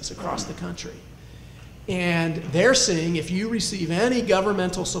agencies across the country. And they're saying if you receive any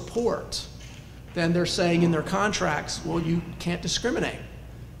governmental support, then they're saying in their contracts, well, you can't discriminate.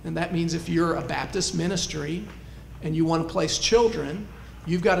 And that means if you're a Baptist ministry and you want to place children,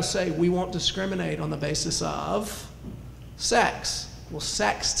 you've got to say, we won't discriminate on the basis of sex. Well,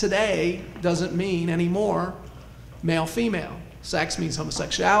 sex today doesn't mean anymore male-female. Sex means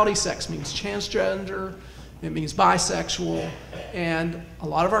homosexuality, sex means transgender, it means bisexual, and a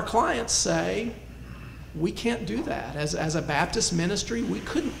lot of our clients say, we can't do that. As a Baptist ministry, we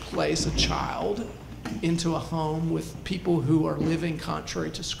couldn't place a child into a home with people who are living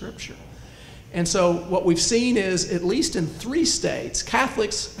contrary to Scripture. And so what we've seen is, at least in 3 states,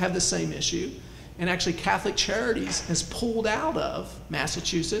 Catholics have the same issue, and actually Catholic Charities has pulled out of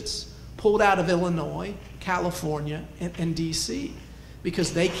Massachusetts, pulled out of Illinois, California, and DC,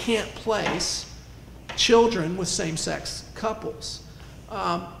 because they can't place children with same-sex couples.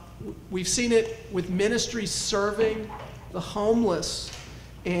 We've seen it with ministries serving the homeless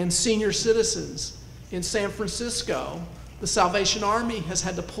and senior citizens. In San Francisco, the Salvation Army has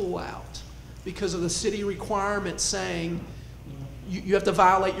had to pull out because of the city requirement saying you have to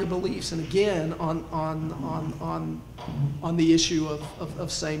violate your beliefs, and again, on the issue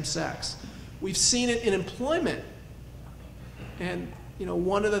of same sex. We've seen it in employment, and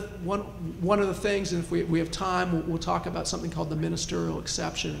one of the things, and if we have time, we'll talk about something called the ministerial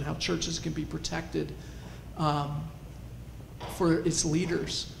exception and how churches can be protected for its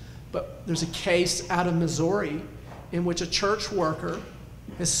leaders. But there's a case out of Missouri in which a church worker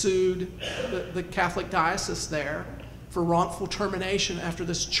has sued the Catholic diocese there for wrongful termination after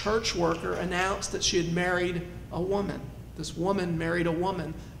this church worker announced that she had married a woman. This woman married a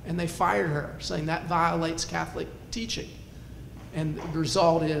woman, and they fired her, saying that violates Catholic teaching. And the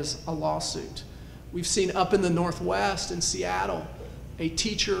result is a lawsuit. We've seen up in the Northwest in Seattle, a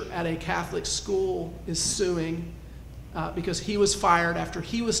teacher at a Catholic school is suing because he was fired after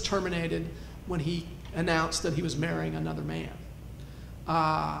he was terminated when he announced that he was marrying another man.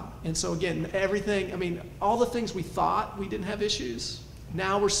 And so again, all the things we thought we didn't have issues,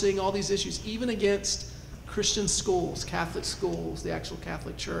 now we're seeing all these issues, even against Christian schools, Catholic schools, the actual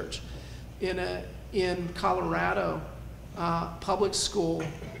Catholic Church. In Colorado, public school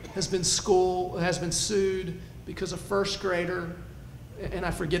has been sued because a first grader, and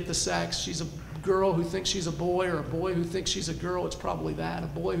I forget the sex, she's a girl who thinks she's a boy or a boy who thinks she's a girl, it's probably that, a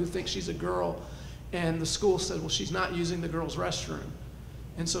boy who thinks she's a girl, and the school said, well, she's not using the girls' restroom.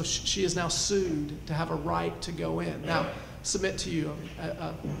 And so she is now sued to have a right to go in. Now, submit to you,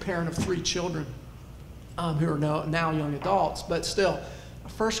 a parent of 3 children who are now young adults, but still, a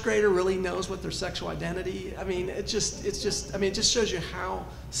first grader really knows what their sexual identity. It just shows you how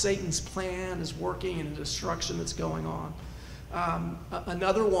Satan's plan is working and the destruction that's going on.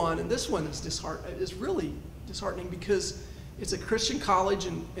 Another one, and this one is really disheartening because it's a Christian college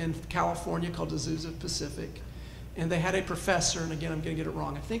in California called Azusa Pacific, and they had a professor, and again, I'm going to get it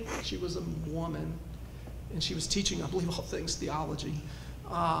wrong. I think she was a woman, and she was teaching, I believe, all things theology,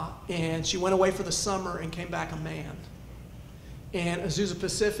 and she went away for the summer and came back a man. And Azusa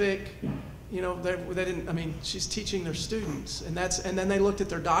Pacific, they didn't. She's teaching their students, and then they looked at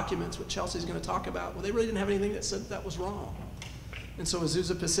their documents, what Chelsea's going to talk about. Well, they really didn't have anything that said that was wrong, and so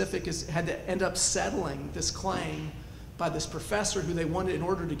Azusa Pacific had to end up settling this claim by this professor who they wanted, in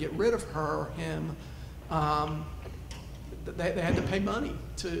order to get rid of her or him. They had to pay money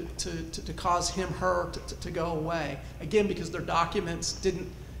to cause her to go away. Again, because their documents didn't.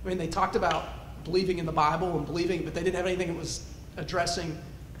 They talked about believing in the Bible and believing, but they didn't have anything that was addressing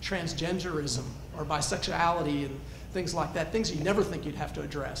transgenderism or bisexuality and things like that, things you never think you'd have to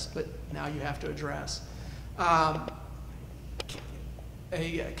address, but now you have to address. A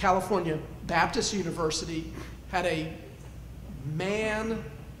California Baptist University had a man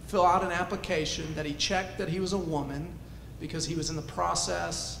fill out an application that he checked that he was a woman because he was in the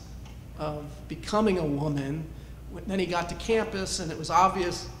process of becoming a woman. Then he got to campus and it was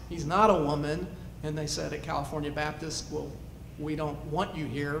obvious he's not a woman, and they said at California Baptist, well, we don't want you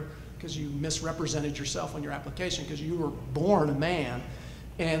here because you misrepresented yourself on your application because you were born a man.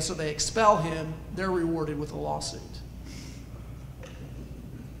 And so they expel him. They're rewarded with a lawsuit.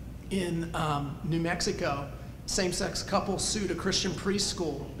 In New Mexico, same-sex couple sued a Christian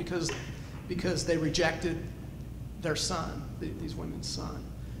preschool because they rejected their son, these women's son.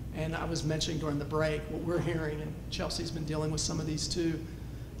 And I was mentioning during the break what we're hearing, and Chelsea's been dealing with some of these too.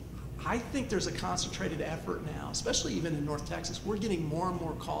 I think there's a concentrated effort now, especially even in North Texas. We're getting more and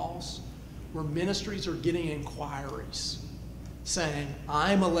more calls where ministries are getting inquiries saying,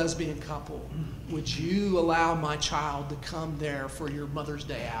 I'm a lesbian couple. Would you allow my child to come there for your Mother's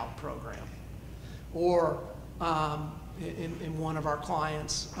Day Out program? Or in one of our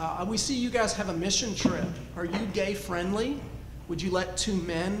clients, we see you guys have a mission trip. Are you gay friendly? Would you let 2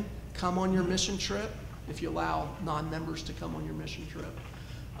 men come on your mission trip if you allow non-members to come on your mission trip?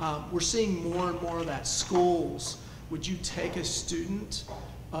 We're seeing more and more of that. Schools, would you take a student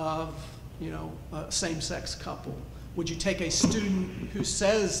of, a same-sex couple? Would you take a student who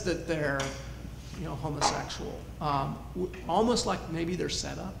says that they're, homosexual? Almost like maybe they're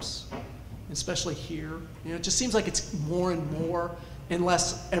setups, especially here. It just seems like it's more and more,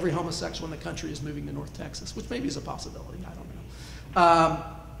 unless every homosexual in the country is moving to North Texas, which maybe is a possibility. I don't know.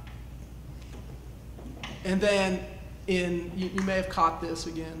 And then you may have caught this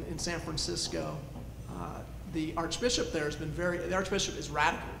again in San Francisco. The Archbishop there has been the Archbishop is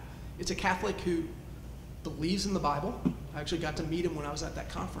radical. It's a Catholic who believes in the Bible. I actually got to meet him when I was at that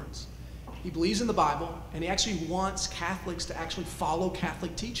conference. He believes in the Bible, and he actually wants Catholics to actually follow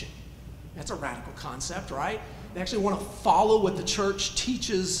Catholic teaching. That's a radical concept, right? They actually want to follow what the church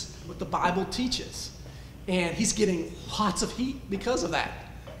teaches, what the Bible teaches. And he's getting lots of heat because of that.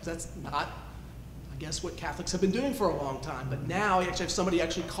 That's not, I guess, what Catholics have been doing for a long time. But now he actually has somebody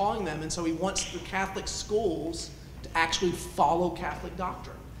actually calling them, and so he wants the Catholic schools to actually follow Catholic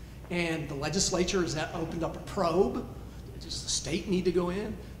doctrine. And the legislature has opened up a probe. Does the state need to go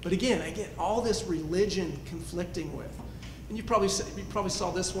in? But again, all this religion conflicting with. And you probably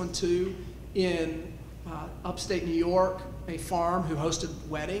saw this one too in upstate New York, a farm who hosted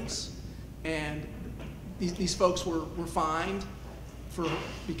weddings. And these folks were fined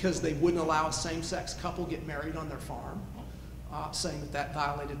because they wouldn't allow a same-sex couple get married on their farm, saying that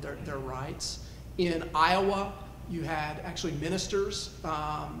violated their rights. In Iowa, you had actually ministers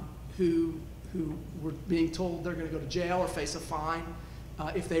who were being told they're going to go to jail or face a fine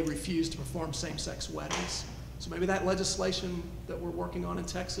if they refuse to perform same-sex weddings. So maybe that legislation that we're working on in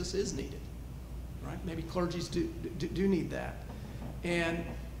Texas is needed, right? Maybe clergies do need that. And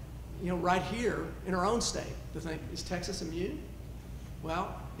right here in our own state, to think, is Texas immune?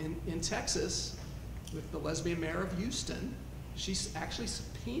 Well, in Texas, with the lesbian mayor of Houston, she's actually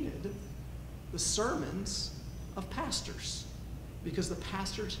subpoenaed the sermons of pastors because the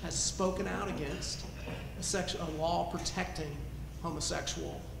pastor has spoken out against a law protecting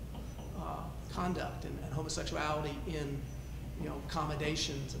homosexual conduct and homosexuality in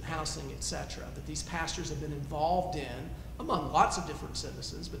accommodations and housing, etc. That these pastors have been involved in, among lots of different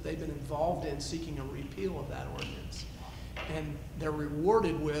citizens, but they've been involved in seeking a repeal of that ordinance. And they're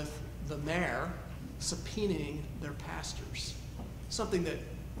rewarded with the mayor subpoenaing their pastors, something that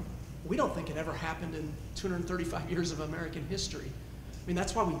we don't think it ever happened in 235 years of American history. I mean,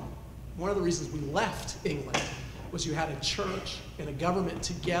 that's why one of the reasons we left England was you had a church and a government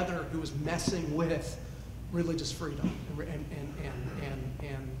together who was messing with religious freedom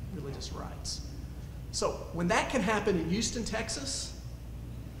and religious rights. So when that can happen in Houston, Texas,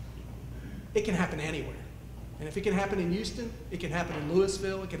 it can happen anywhere. And if it can happen in Houston, it can happen in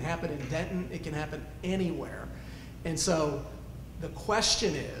Louisville, it can happen in Denton, it can happen anywhere. And so the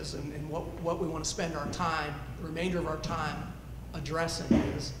question is, and what we want to spend our time, the remainder of our time addressing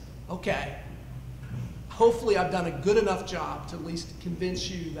is, okay, hopefully I've done a good enough job to at least convince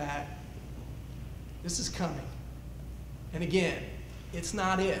you that this is coming. And again, it's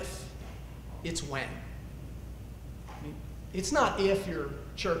not if, it's when. I mean, it's not if your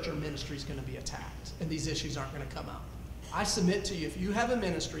church or ministry is going to be attacked and these issues aren't going to come up. I submit to you, if you have a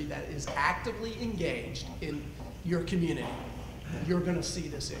ministry that is actively engaged in your community, you're going to see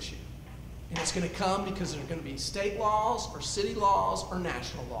this issue. And it's going to come because there's going to be state laws or city laws or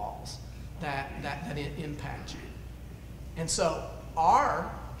national laws that impact you. And so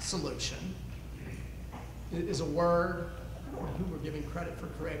our solution is a word, I don't know who we're giving credit for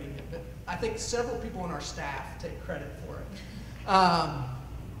creating it, but I think several people on our staff take credit for it.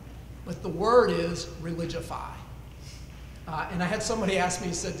 But the word is religify. And I had somebody ask me,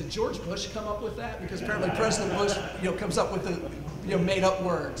 he said, did George Bush come up with that? Because apparently President Bush comes up with the made up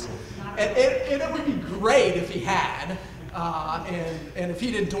words. And it would be great if he had. And if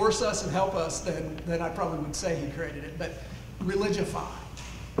he'd endorse us and help us, then I probably would say he created it. But religify.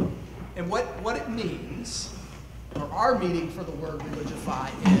 And what it means, or our meaning for the word religify,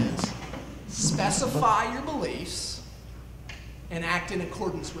 is specify your beliefs and act in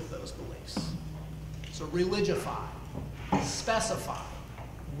accordance with those beliefs. So religify, specify,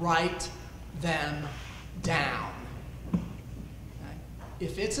 write them down. Okay?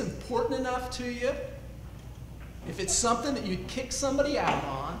 If it's important enough to you, if it's something that you'd kick somebody out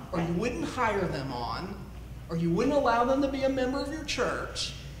on, or you wouldn't hire them on, or you wouldn't allow them to be a member of your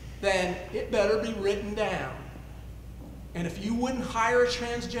church, then it better be written down. And if you wouldn't hire a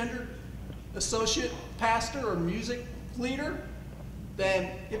transgender associate pastor or music leader,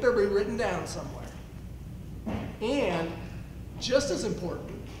 then it better be written down somewhere. And just as important,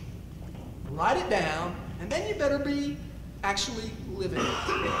 write it down, and then you better be actually living it.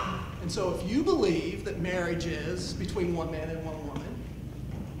 And so if you believe that marriage is between one man and one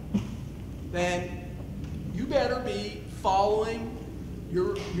woman, then you better be following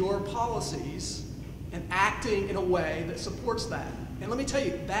your policies and acting in a way that supports that. And let me tell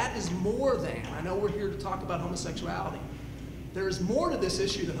you, that is more than, I know we're here to talk about homosexuality. There is more to this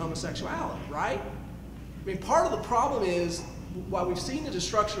issue than homosexuality, right? I mean, part of the problem is, while we've seen the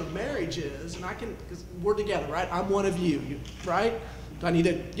destruction of marriages, and because we're together, right? I'm one of you, right? Do I need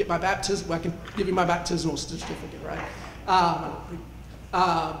to get my baptism? Well, I can give you my baptismal certificate, right?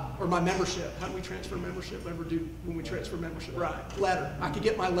 Or my membership. How do we transfer membership? Ever do when we transfer membership? Right, letter. I could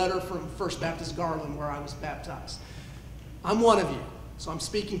get my letter from First Baptist Garland where I was baptized. I'm one of you, so I'm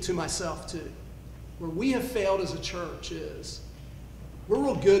speaking to myself too. Where we have failed as a church is, we're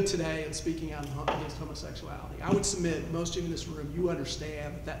real good today in speaking out against homosexuality. I would submit, most of you in this room, you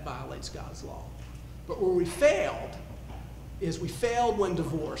understand that violates God's law. But where we failed is we failed when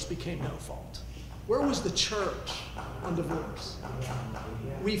divorce became no fault. Where was the church on divorce?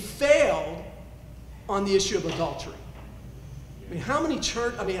 We failed on the issue of adultery. I mean, how many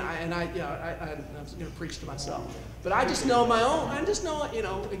church, I mean, I'm going to preach to myself, but I just know my own, I just know,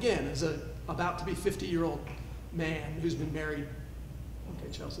 again, as a about to be 50-year-old man who's been married,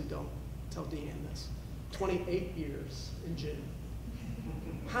 okay, Chelsea, don't tell Deanne this, 28 years in June.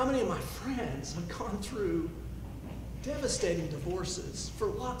 How many of my friends have gone through devastating divorces for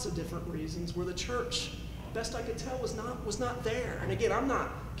lots of different reasons where the church, best I could tell, was not there. And again, I'm not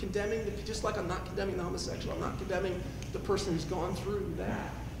condemning, just like I'm not condemning the homosexual, I'm not condemning the person who's gone through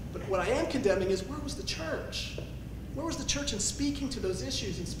that. But what I am condemning is, where was the church? Where was the church in speaking to those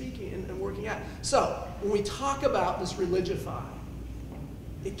issues and speaking and working out? So, when we talk about this religify,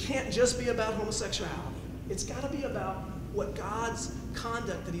 it can't just be about homosexuality. It's got to be about what God's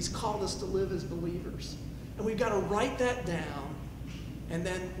conduct that he's called us to live as believers. And we've got to write that down, and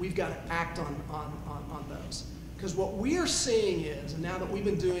then we've got to act on those. Because what we are seeing is, and now that we've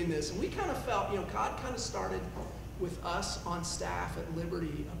been doing this, and we kind of felt, God kind of started with us on staff at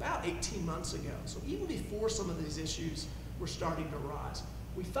Liberty about 18 months ago. So even before some of these issues were starting to rise,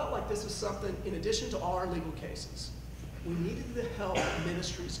 we felt like this was something, in addition to all our legal cases, we needed to help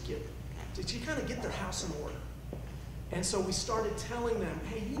ministries to kind of get their house in order. And so we started telling them,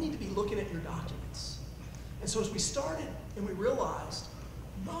 hey, you need to be looking at your documents. And so as we started, and we realized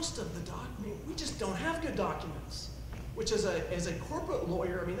most of the documents, we just don't have good documents. Which as a corporate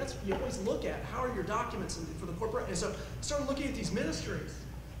lawyer, I mean, that's, you always look at, how are your documents for the corporate? And so I started looking at these ministries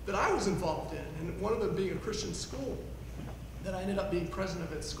that I was involved in, and one of them being a Christian school that I ended up being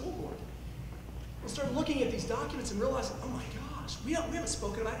president of its school board. I started looking at these documents and realizing, oh my gosh, we haven't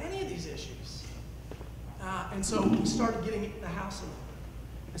spoken about any of these issues. And so we started getting the house in order.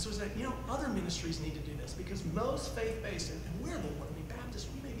 And so we said, other ministries need to do this, because most faith-based, and we're the one, Baptists,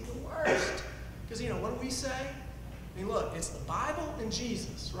 we may be the worst. Because, what do we say? I mean, look, it's the Bible and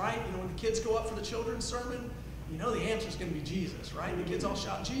Jesus, right? When the kids go up for the children's sermon, the answer is going to be Jesus, right? And the kids all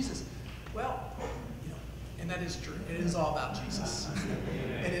shout Jesus. Well, and that is true. It is all about Jesus.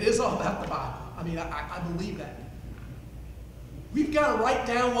 And it is all about the Bible. I mean, I believe that. We've got to write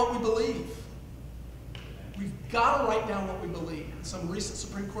down what we believe. We've got to write down what we believe. And some recent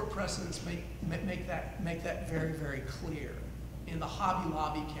Supreme Court precedents make that very, very clear. In the Hobby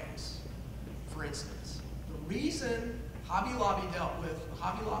Lobby case, for instance, the reason Hobby Lobby dealt with the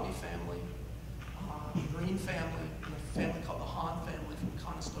Hobby Lobby family, the Green family, and a family called the Hahn family from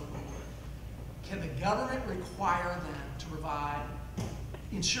Conestoga Wood, can the government require them to provide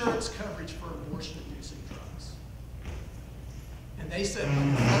insurance coverage for abortion-inducing drugs? And they said,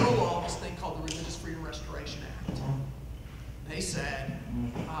 under federal law, this thing called the Religious Freedom Restoration Act, they said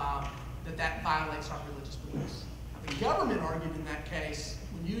that violates our religious beliefs. The government argued in that case,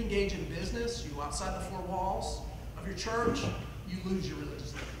 when you engage in business, you go outside the four walls of your church, you lose your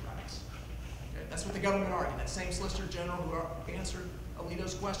religious liberty rights. Okay? That's what the government argued. That same Solicitor General who answered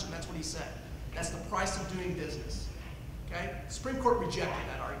Alito's question, that's what he said. That's the price of doing business. Okay? The Supreme Court rejected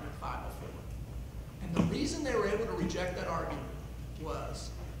that argument 5-4. And the reason they were able to reject that argument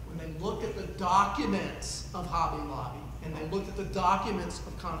was when they looked at the documents of Hobby Lobby and they looked at the documents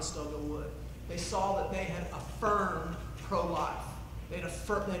of Conestoga Wood, they saw that they had affirmed pro-life. They had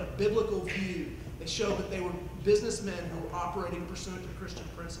a biblical view. They showed that they were businessmen who were operating pursuant to Christian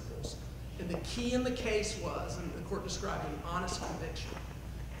principles. And the key in the case was, and the court described, an honest conviction.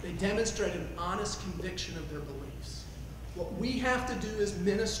 They demonstrated an honest conviction of their beliefs. What we have to do as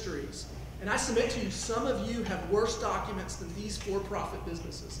ministries, and I submit to you, some of you have worse documents than these for-profit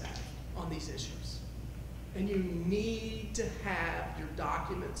businesses have on these issues. And you need to have your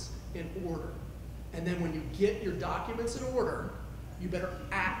documents in order. And then when you get your documents in order, you better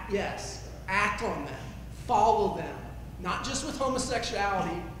act on them, follow them, not just with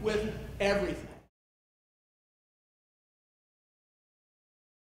homosexuality, with everything.